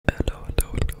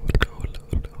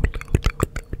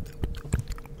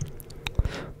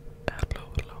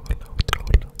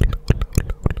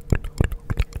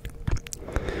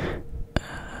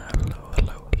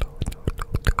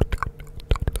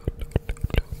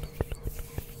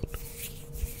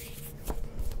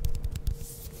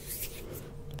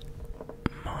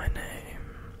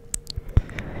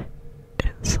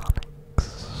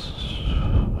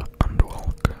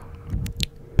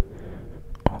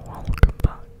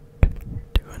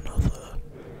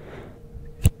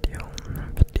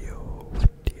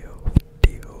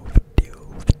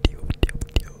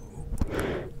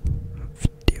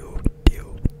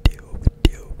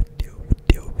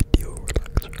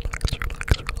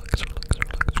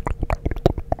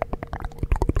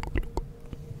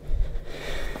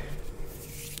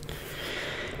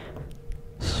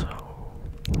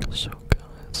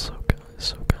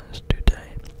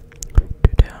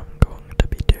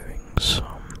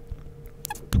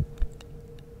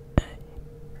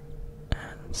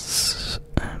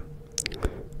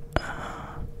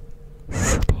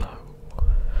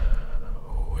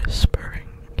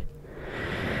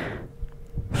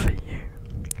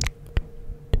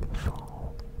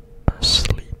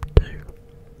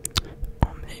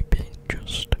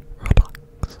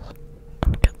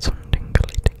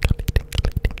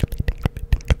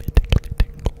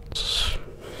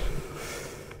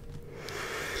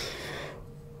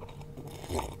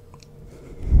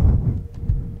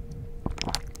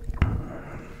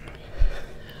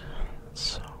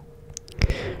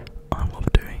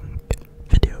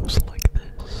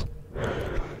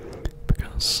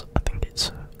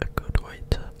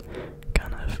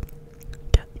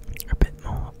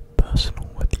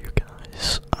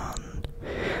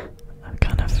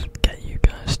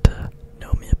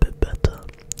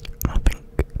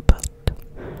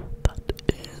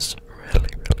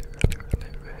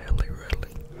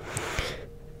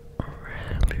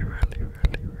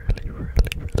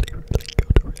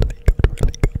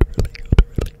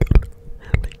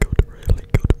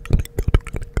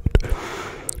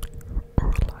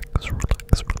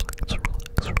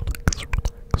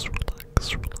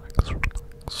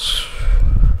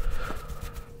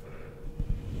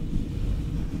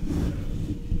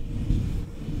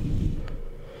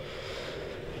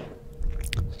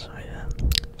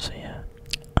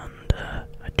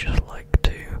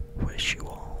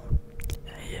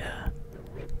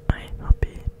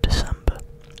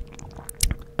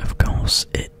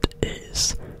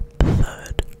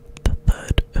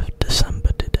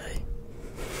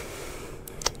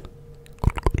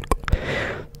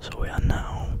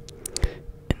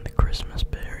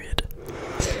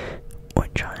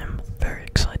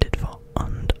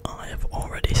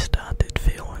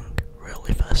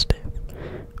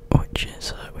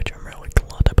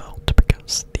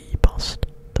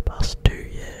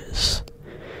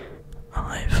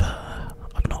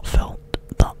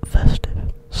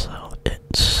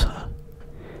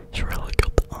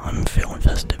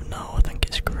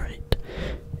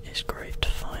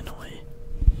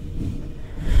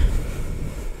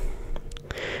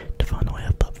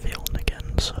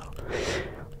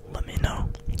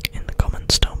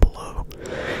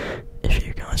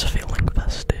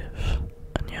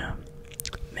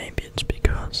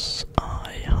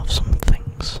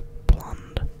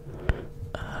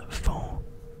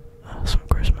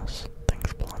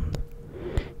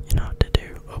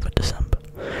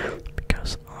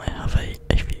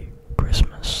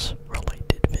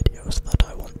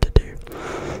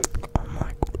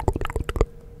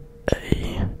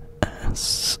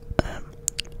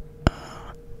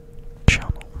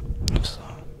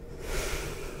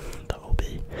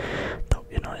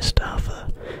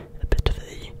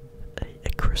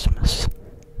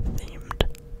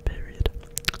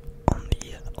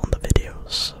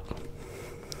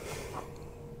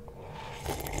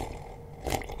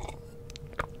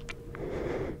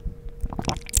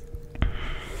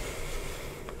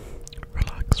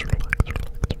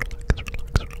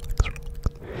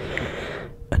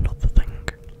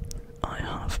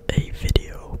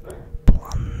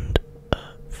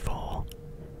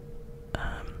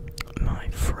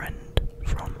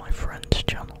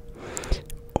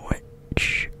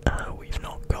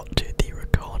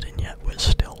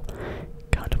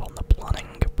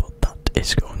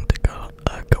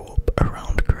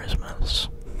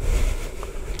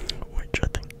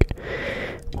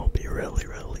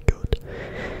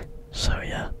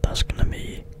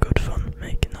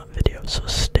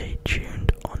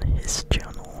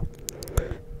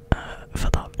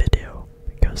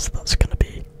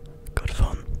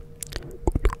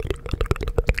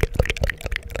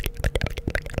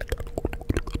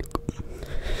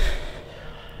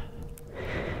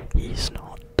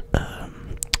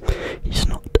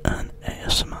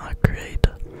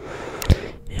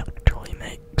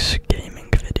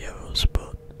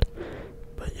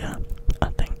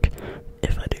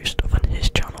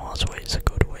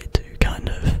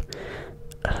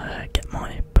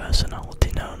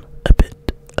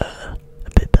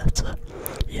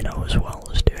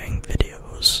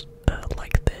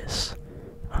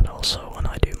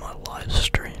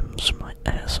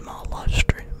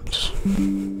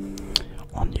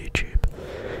on YouTube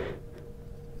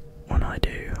when I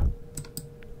do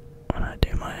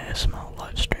my ASMR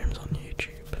live streams on YouTube.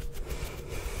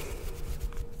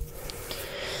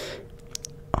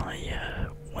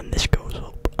 When this goes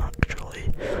up,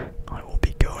 actually, I will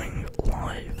be going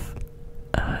live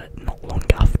not long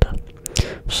after.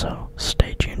 So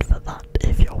stay tuned for that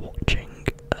if you're watching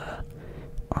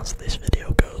as this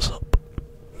video goes up.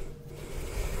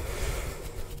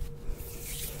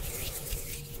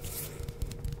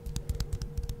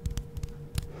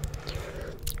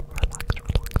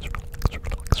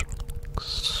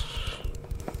 Relax.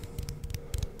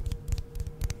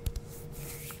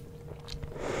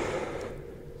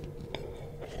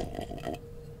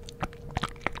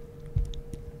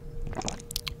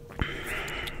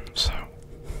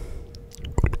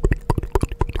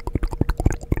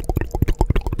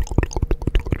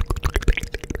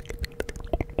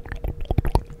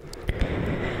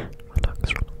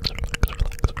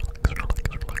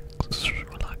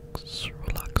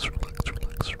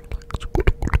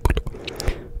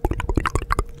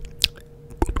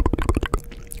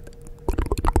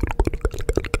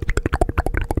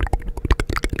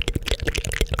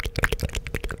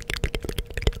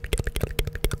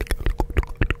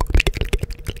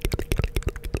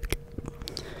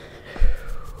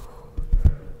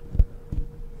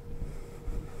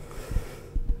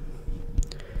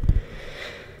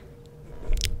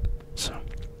 So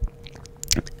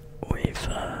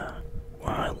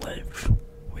where I live,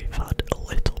 we've had a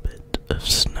little bit of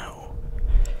snow,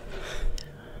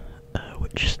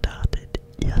 which started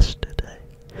yesterday,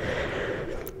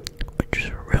 which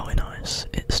was really nice.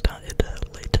 It started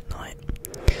late at night,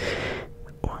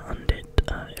 and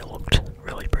it looked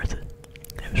really pretty.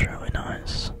 It was really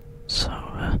nice. So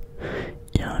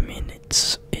yeah, I mean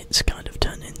it's kind of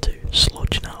turned into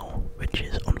sludge now, which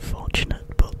is unfortunate,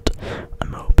 but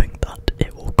I'm hoping that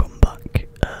it will come back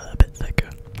a bit thicker,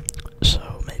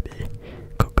 so maybe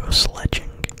could go sledging.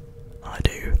 I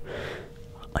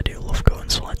do love going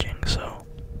sledging, so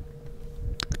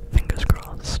fingers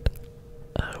crossed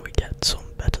we get some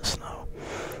better snow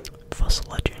for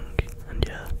sledging, and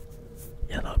yeah,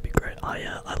 that would be great.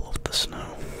 I love the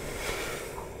snow.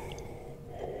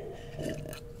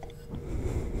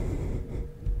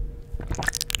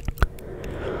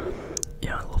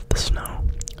 Yeah, I love the snow.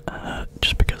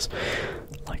 Just because,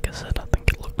 like I said, I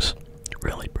think it looks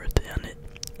really pretty, and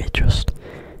it just,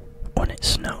 when it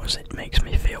snows, it makes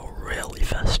me feel really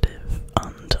festive,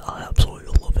 and I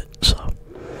absolutely love it.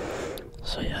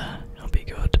 So yeah, it'll be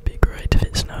good, it'll be great if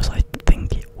it snows. I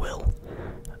think it will,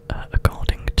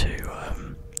 according to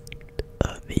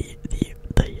the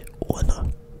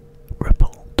weather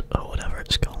report, or whatever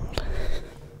it's called.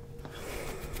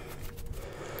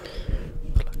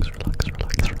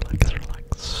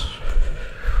 Relax.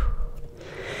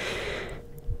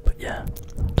 But yeah,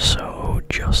 so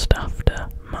just after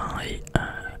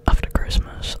after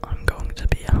Christmas, I'm going to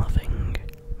be having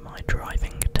my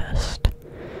driving test,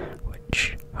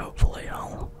 which hopefully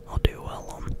I'll do well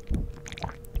on.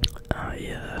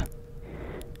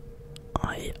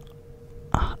 I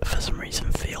for some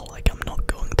reason feel like I'm not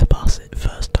going to pass it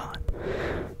first time,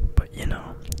 but you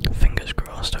know, fingers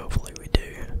crossed. Hopefully we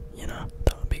do. You know,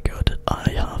 that would be good. I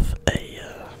have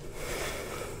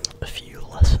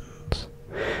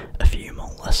a few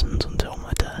more lessons until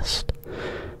my test.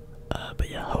 But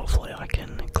yeah, hopefully I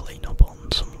can clean up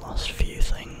on some last few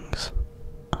things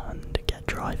and get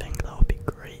driving. That would be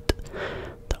great.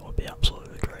 That would be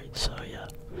absolutely great. So yeah,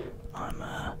 I'm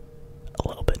a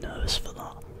little bit nervous for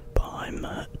that, but I'm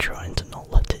trying to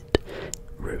not let it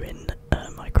ruin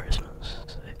my Christmas.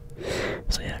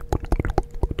 So yeah.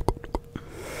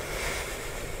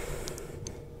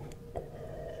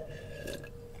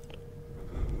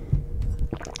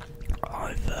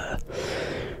 I've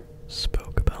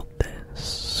spoke about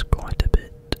this quite a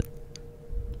bit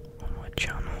on my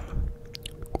channel,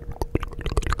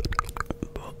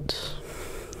 but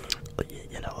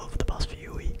you know, over the past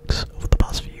few weeks,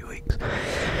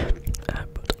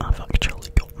 but I've actually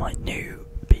got my new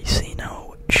PC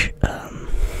now,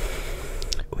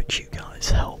 which you guys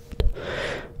helped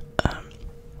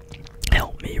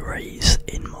me raise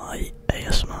in my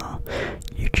ASMR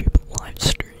YouTube live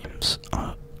streams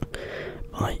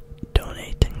by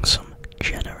donating some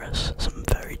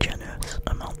very generous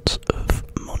amounts of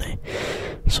money.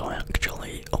 So I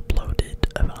actually uploaded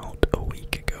about a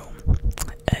week ago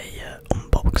a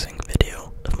unboxing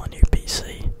video of my new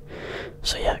PC.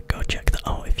 So yeah, go check that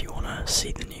out if you want to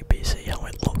see the new PC, how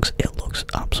it looks. It looks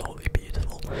absolutely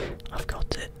beautiful. I've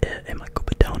got it in my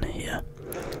cupboard down here,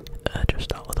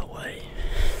 just out of the way.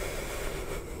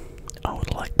 I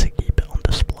would like to keep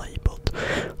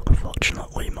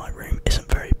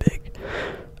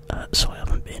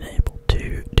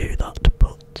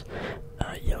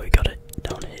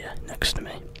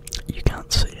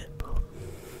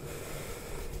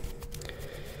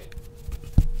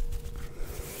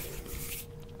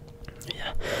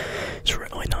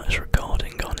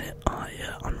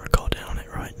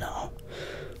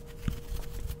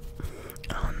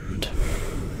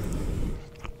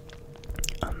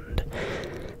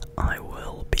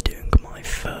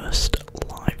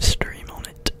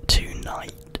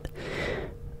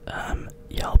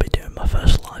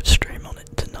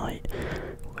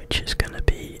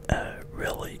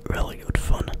really good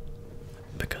fun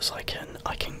because I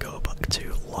can go back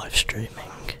to live streaming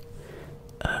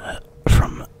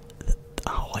from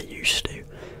how I used to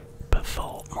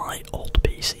before my old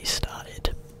PC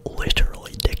started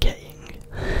literally decaying.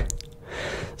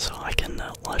 So I can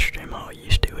live stream how I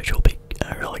used to, which will be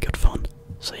really good fun.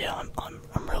 So yeah,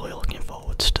 I'm really looking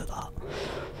forward to that.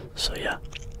 So yeah,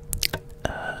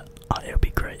 it would be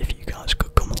great if you guys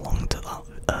could come along to that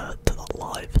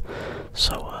live.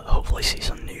 So hopefully see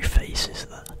some new faces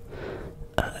there.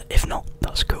 If not,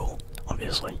 that's cool.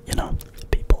 Obviously, you know,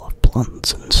 people have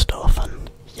plans and stuff, and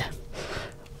yeah,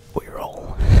 we're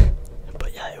all.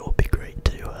 But yeah, it would be great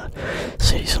to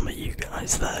see some of you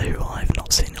guys there who I've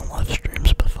not seen in live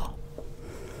streams before.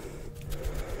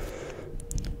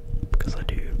 Because I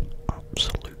do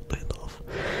absolutely love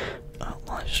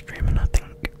live streaming. I think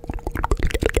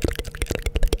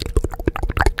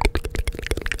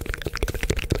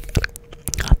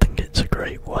it's a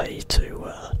great way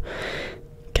to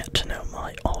get to know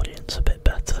my audience a bit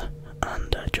better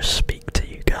and just speak to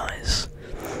you guys,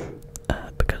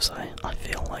 because I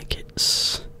feel like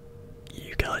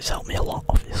you guys help me a lot,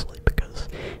 obviously, because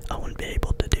I wouldn't be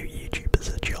able to do YouTube as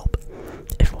a job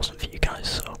if it wasn't for you guys.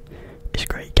 So it's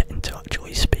great getting to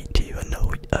actually speak to you and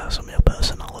know some of your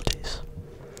personalities.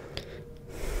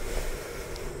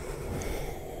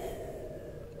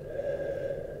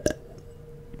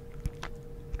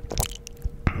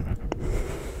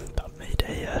 That made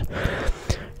a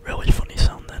really funny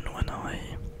sound then when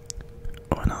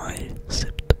I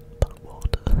sipped that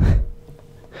water.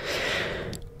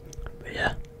 But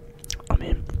yeah, I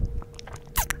mean,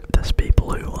 there's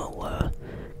people who will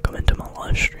come into my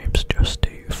live streams just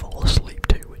to fall asleep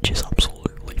to, which is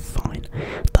absolutely fine.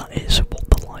 That is what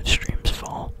the live stream's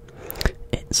for.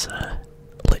 It's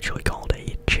literally called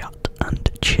a chat and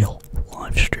chill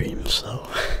live stream, so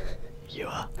you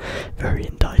are very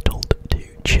entitled to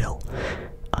chill